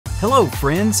Hello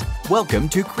friends, welcome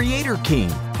to Creator King.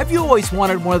 Have you always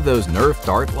wanted one of those NERF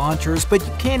dart launchers but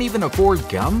you can't even afford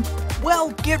gum?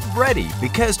 Well, get ready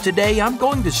because today I'm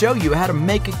going to show you how to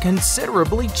make a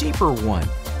considerably cheaper one.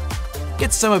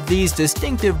 Get some of these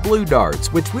distinctive blue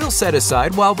darts, which we'll set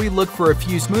aside while we look for a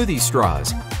few smoothie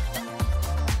straws.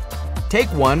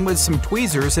 Take one with some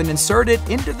tweezers and insert it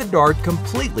into the dart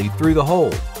completely through the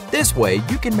hole. This way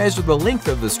you can measure the length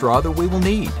of the straw that we will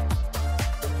need.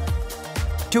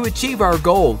 To achieve our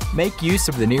goal, make use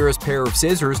of the nearest pair of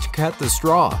scissors to cut the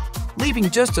straw, leaving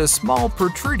just a small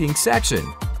protruding section.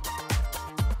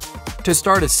 To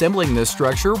start assembling this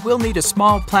structure, we'll need a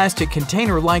small plastic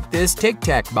container like this Tic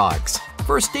Tac box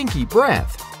for stinky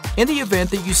breath. In the event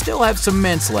that you still have some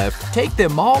mints left, take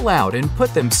them all out and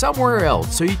put them somewhere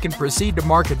else so you can proceed to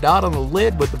mark a dot on the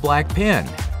lid with the black pen.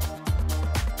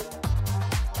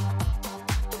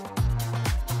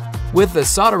 With the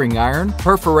soldering iron,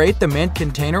 perforate the mint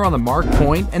container on the marked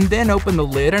point and then open the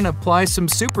lid and apply some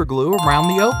super glue around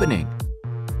the opening.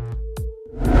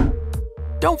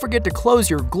 Don't forget to close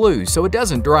your glue so it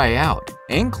doesn't dry out,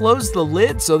 and close the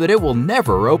lid so that it will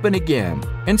never open again.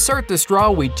 Insert the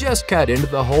straw we just cut into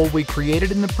the hole we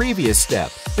created in the previous step,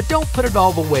 but don't put it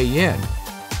all the way in.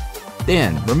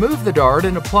 Then, remove the dart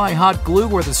and apply hot glue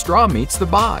where the straw meets the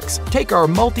box. Take our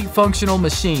multifunctional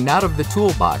machine out of the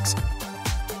toolbox.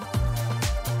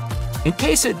 In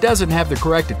case it doesn't have the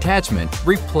correct attachment,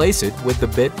 replace it with the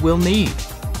bit we'll need.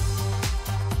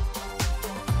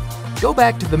 Go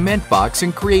back to the mint box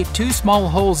and create two small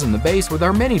holes in the base with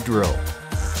our mini drill.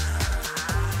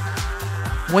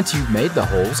 Once you've made the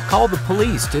holes, call the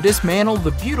police to dismantle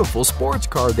the beautiful sports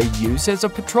car they use as a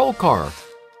patrol car.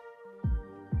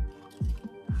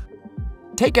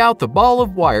 Take out the ball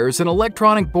of wires and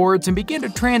electronic boards and begin to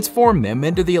transform them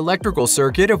into the electrical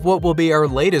circuit of what will be our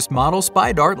latest model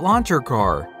Spy Dart launcher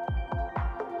car.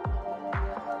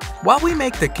 While we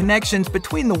make the connections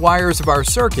between the wires of our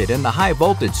circuit and the high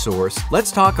voltage source,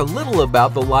 let's talk a little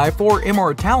about the life or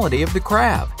immortality of the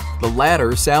crab. The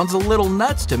latter sounds a little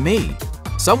nuts to me.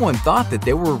 Someone thought that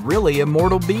they were really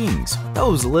immortal beings.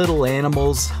 Those little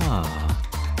animals,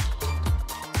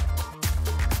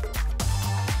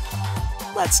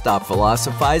 Let's stop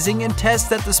philosophizing and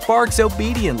test that the sparks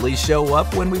obediently show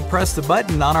up when we press the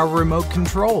button on our remote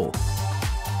control.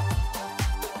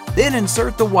 Then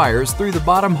insert the wires through the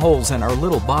bottom holes in our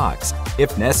little box.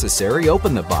 If necessary,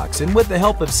 open the box and with the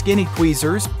help of skinny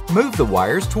tweezers, move the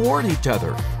wires toward each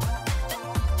other.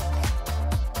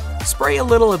 Spray a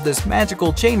little of this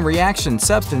magical chain reaction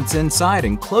substance inside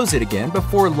and close it again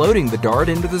before loading the dart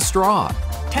into the straw.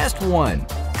 Test 1.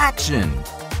 Action!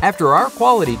 After our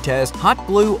quality test, hot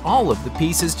glue all of the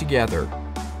pieces together.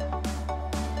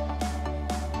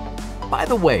 By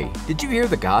the way, did you hear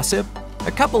the gossip?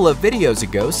 A couple of videos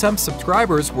ago, some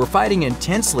subscribers were fighting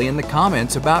intensely in the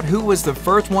comments about who was the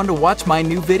first one to watch my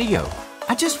new video.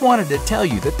 I just wanted to tell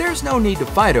you that there's no need to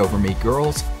fight over me,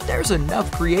 girls. There's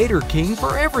enough Creator King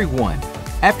for everyone.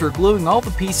 After gluing all the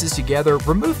pieces together,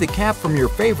 remove the cap from your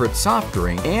favorite soft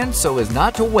drink and, so as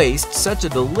not to waste such a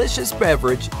delicious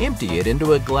beverage, empty it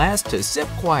into a glass to sip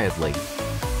quietly.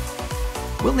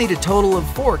 We'll need a total of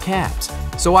 4 caps,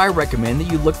 so I recommend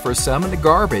that you look for some in the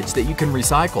garbage that you can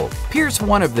recycle. Pierce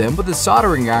one of them with a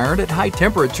soldering iron at high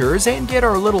temperatures and get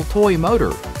our little toy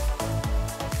motor.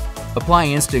 Apply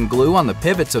instant glue on the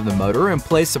pivots of the motor and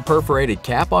place a perforated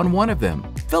cap on one of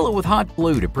them. Fill it with hot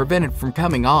glue to prevent it from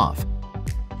coming off.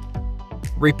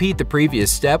 Repeat the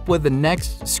previous step with the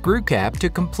next screw cap to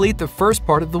complete the first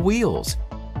part of the wheels.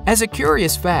 As a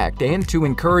curious fact, and to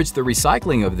encourage the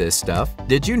recycling of this stuff,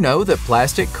 did you know that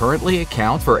plastic currently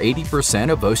accounts for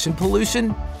 80% of ocean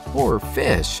pollution? Or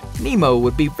fish. Nemo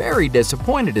would be very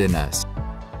disappointed in us.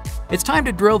 It's time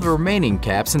to drill the remaining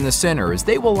caps in the center, as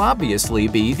they will obviously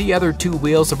be the other 2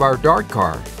 wheels of our dart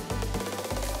car.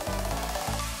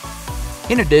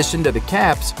 In addition to the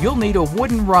caps, you'll need a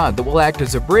wooden rod that will act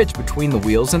as a bridge between the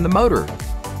wheels and the motor.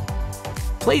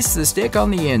 Place the stick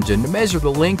on the engine to measure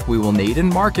the length we will need and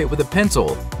mark it with a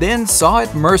pencil. Then saw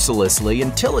it mercilessly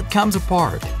until it comes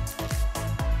apart.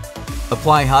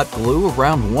 Apply hot glue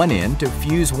around one end to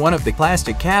fuse one of the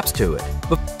plastic caps to it.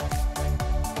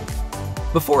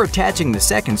 Before attaching the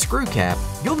second screw cap,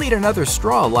 you'll need another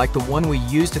straw like the one we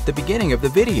used at the beginning of the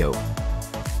video.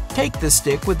 Take the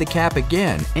stick with the cap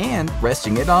again and,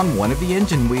 resting it on one of the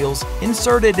engine wheels,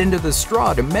 insert it into the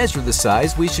straw to measure the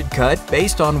size we should cut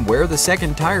based on where the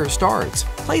second tire starts.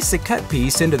 Place the cut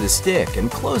piece into the stick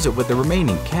and close it with the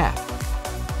remaining cap.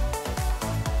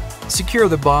 Secure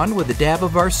the bond with a dab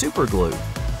of our super glue.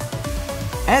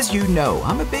 As you know,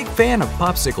 I'm a big fan of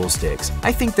popsicle sticks.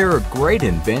 I think they're a great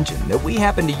invention that we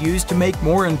happen to use to make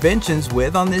more inventions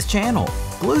with on this channel.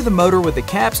 Glue the motor with the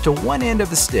caps to one end of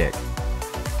the stick.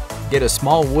 Get a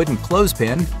small wooden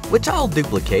clothespin, which I'll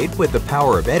duplicate with the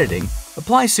power of editing.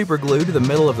 Apply super glue to the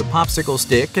middle of the popsicle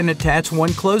stick and attach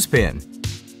one clothespin.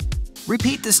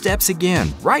 Repeat the steps again,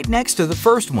 right next to the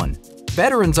first one.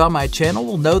 Veterans on my channel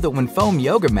will know that when foam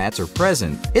yoga mats are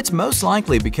present, it's most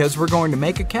likely because we're going to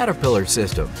make a caterpillar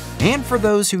system. And for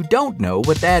those who don't know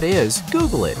what that is,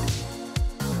 Google it.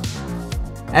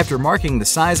 After marking the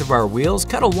size of our wheels,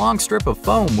 cut a long strip of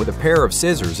foam with a pair of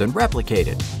scissors and replicate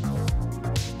it.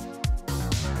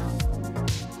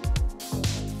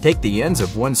 Take the ends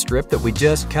of one strip that we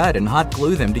just cut and hot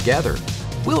glue them together.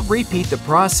 We'll repeat the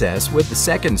process with the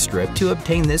second strip to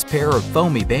obtain this pair of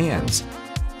foamy bands.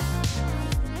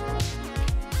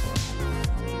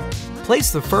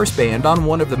 Place the first band on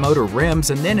one of the motor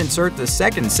rims and then insert the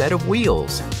second set of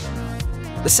wheels.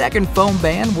 The second foam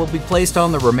band will be placed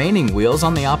on the remaining wheels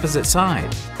on the opposite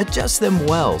side. Adjust them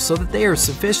well so that they are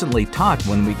sufficiently taut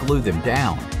when we glue them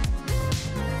down.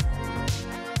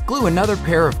 Glue another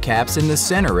pair of caps in the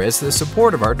center as the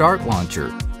support of our dart launcher.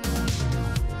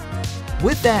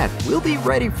 With that, we'll be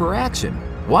ready for action.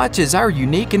 Watch as our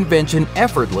unique invention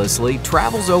effortlessly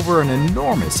travels over an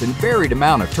enormous and varied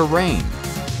amount of terrain.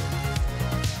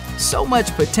 So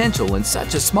much potential in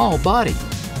such a small body.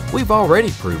 We've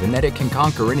already proven that it can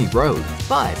conquer any road,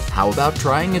 but how about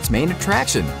trying its main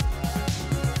attraction?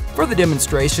 For the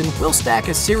demonstration, we'll stack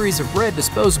a series of red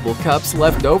disposable cups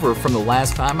left over from the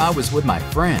last time I was with my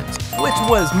friends, which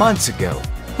was months ago.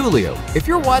 Julio, if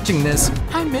you're watching this,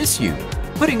 I miss you.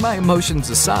 Putting my emotions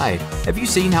aside, have you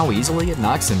seen how easily it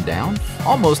knocks them down?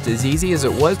 Almost as easy as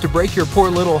it was to break your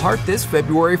poor little heart this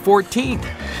February 14th.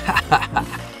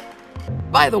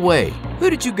 By the way, who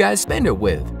did you guys spend it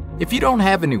with? If you don't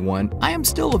have anyone, I am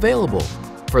still available.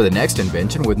 For the next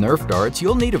invention with Nerf darts,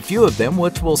 you'll need a few of them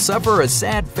which will suffer a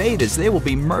sad fate as they will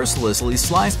be mercilessly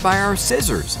sliced by our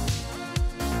scissors.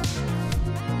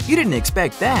 You didn't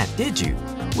expect that, did you?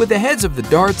 With the heads of the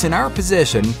darts in our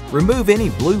possession, remove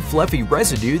any blue fluffy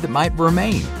residue that might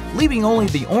remain, leaving only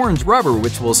the orange rubber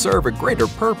which will serve a greater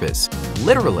purpose.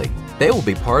 Literally, they will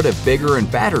be part of bigger and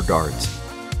badder darts.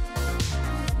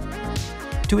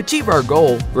 To achieve our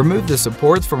goal, remove the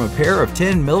supports from a pair of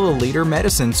 10 milliliter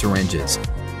medicine syringes.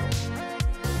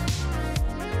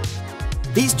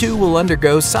 These two will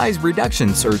undergo size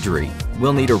reduction surgery.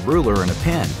 We'll need a ruler and a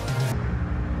pen.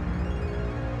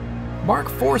 Mark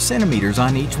 4 centimeters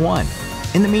on each one.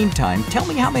 In the meantime, tell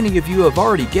me how many of you have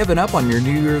already given up on your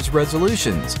New Year's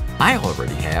resolutions. I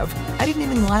already have. I didn't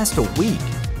even last a week.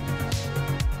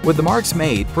 With the marks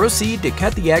made, proceed to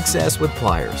cut the excess with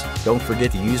pliers. Don't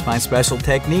forget to use my special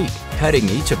technique, cutting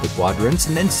each of the quadrants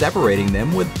and then separating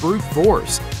them with brute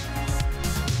force.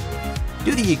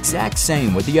 Do the exact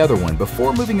same with the other one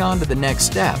before moving on to the next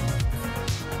step.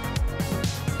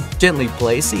 Gently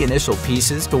place the initial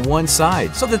pieces to one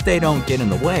side so that they don't get in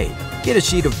the way. Get a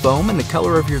sheet of foam in the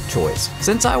color of your choice.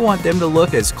 Since I want them to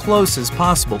look as close as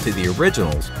possible to the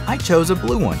originals, I chose a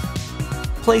blue one.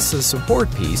 Place the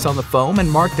support piece on the foam and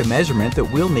mark the measurement that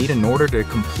we'll need in order to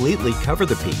completely cover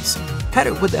the piece. Cut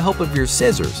it with the help of your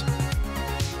scissors.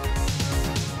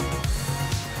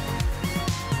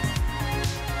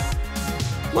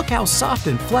 Look how soft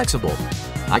and flexible.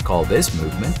 I call this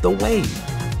movement the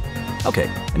wave.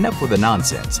 Okay, enough with the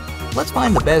nonsense. Let's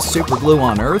find the best super glue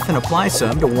on earth and apply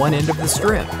some to one end of the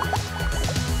strip.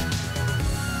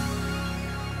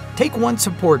 Take one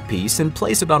support piece and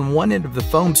place it on one end of the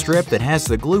foam strip that has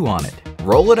the glue on it.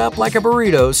 Roll it up like a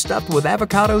burrito stuffed with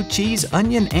avocado, cheese,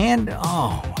 onion, and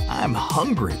oh, I'm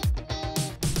hungry.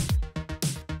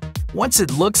 Once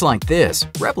it looks like this,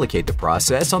 replicate the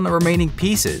process on the remaining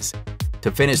pieces.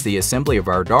 To finish the assembly of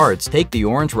our darts, take the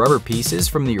orange rubber pieces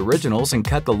from the originals and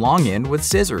cut the long end with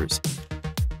scissors.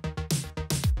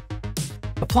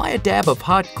 Apply a dab of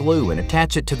hot glue and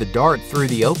attach it to the dart through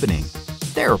the opening.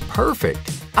 They're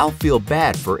perfect. I'll feel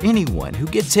bad for anyone who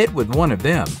gets hit with one of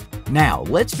them. Now,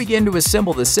 let's begin to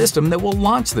assemble the system that will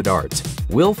launch the darts.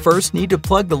 We'll first need to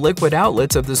plug the liquid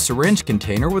outlets of the syringe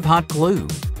container with hot glue.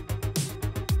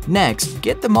 Next,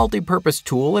 get the multi-purpose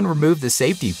tool and remove the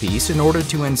safety piece in order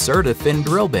to insert a thin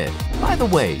drill bit. By the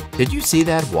way, did you see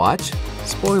that watch?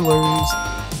 Spoilers!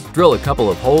 Drill a couple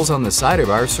of holes on the side of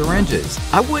our syringes.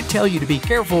 I would tell you to be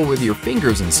careful with your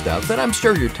fingers and stuff that I'm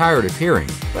sure you're tired of hearing,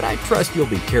 but I trust you'll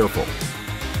be careful.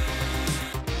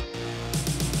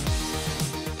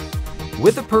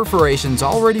 With the perforations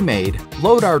already made,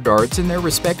 load our darts in their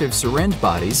respective syringe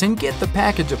bodies and get the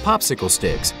package of popsicle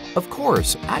sticks. Of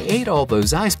course, I ate all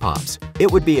those ice pops.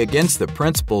 It would be against the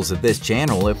principles of this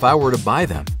channel if I were to buy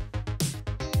them.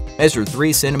 Measure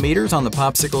 3 centimeters on the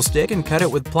popsicle stick and cut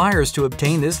it with pliers to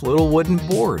obtain this little wooden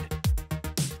board.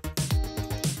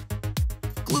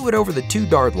 Glue it over the 2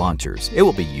 dart launchers. It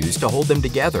will be used to hold them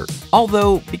together.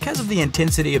 Although, because of the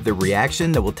intensity of the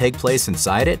reaction that will take place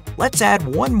inside it, let's add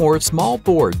one more small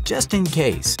board just in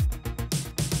case.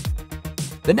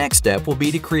 The next step will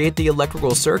be to create the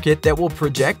electrical circuit that will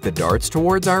project the darts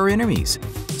towards our enemies.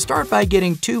 Start by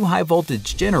getting 2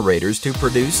 high-voltage generators to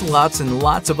produce lots and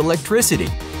lots of electricity.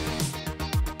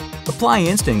 Apply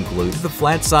instant glue to the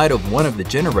flat side of one of the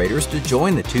generators to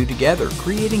join the 2 together,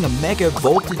 creating a mega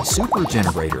voltage super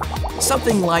generator,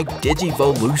 something like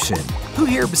Digivolution. Who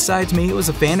here besides me was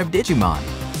a fan of Digimon?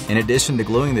 In addition to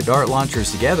gluing the dart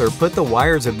launchers together, put the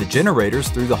wires of the generators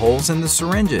through the holes in the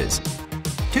syringes.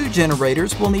 2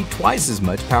 generators will need twice as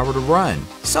much power to run,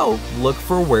 so look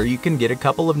for where you can get a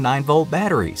couple of 9-volt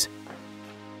batteries.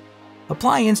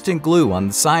 Apply instant glue on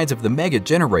the sides of the mega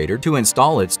generator to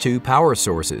install its 2 power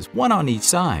sources, one on each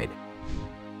side.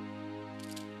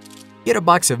 Get a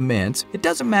box of mints. It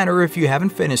doesn't matter if you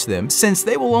haven't finished them, since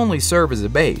they will only serve as a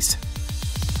base.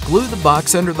 Glue the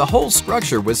box under the whole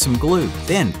structure with some glue,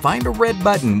 then find a red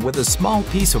button with a small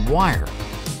piece of wire.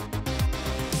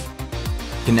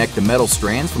 Connect the metal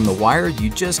strands from the wire you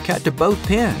just cut to both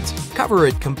pins. Cover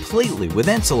it completely with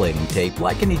insulating tape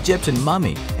like an Egyptian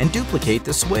mummy and duplicate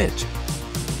the switch.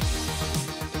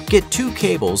 Get 2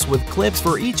 cables with clips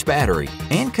for each battery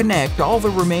and connect all the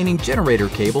remaining generator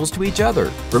cables to each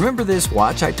other. Remember this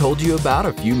watch I told you about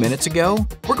a few minutes ago?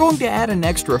 We're going to add an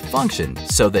extra function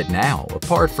so that now,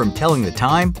 apart from telling the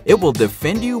time, it will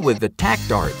defend you with attack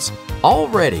darts. All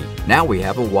ready! Now we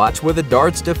have a watch with a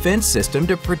darts defense system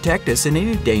to protect us in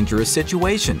any dangerous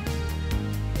situation.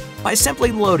 By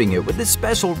simply loading it with this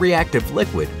special reactive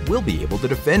liquid, we'll be able to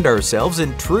defend ourselves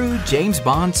in true James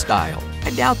Bond style. I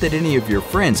doubt that any of your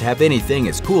friends have anything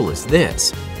as cool as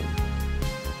this.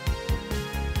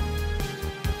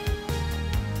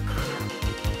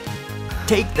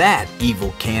 Take that,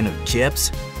 evil can of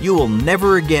chips! You will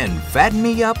never again fatten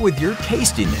me up with your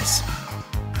tastiness.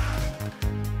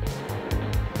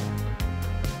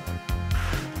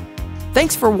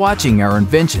 Thanks for watching our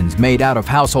inventions made out of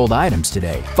household items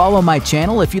today. Follow my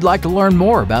channel if you'd like to learn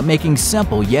more about making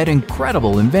simple yet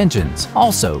incredible inventions.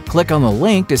 Also, click on the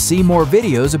link to see more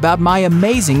videos about my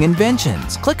amazing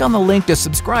inventions. Click on the link to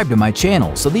subscribe to my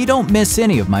channel so that you don't miss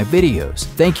any of my videos.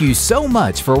 Thank you so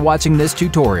much for watching this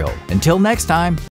tutorial. Until next time.